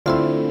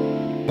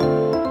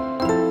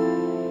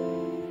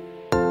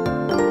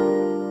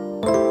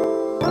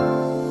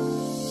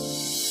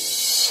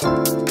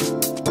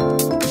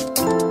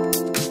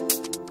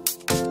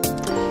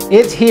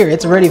It's here,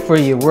 it's ready for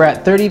you. We're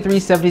at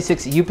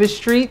 3376 Upas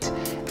Street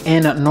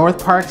in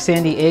North Park,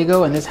 San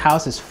Diego, and this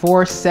house is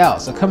for sale.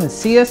 So come and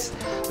see us.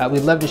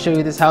 We'd love to show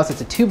you this house.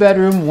 It's a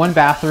 2-bedroom,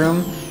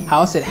 1-bathroom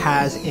house. It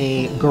has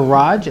a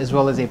garage as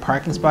well as a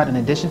parking spot in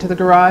addition to the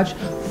garage,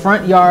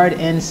 front yard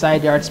and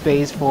side yard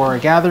space for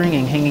gathering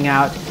and hanging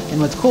out.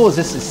 And what's cool is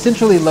this is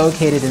centrally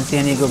located in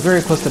San Diego,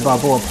 very close to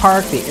Balboa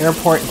Park, the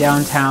airport,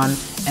 downtown,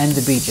 and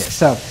the beaches.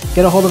 So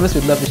get a hold of us.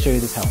 We'd love to show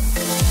you this house.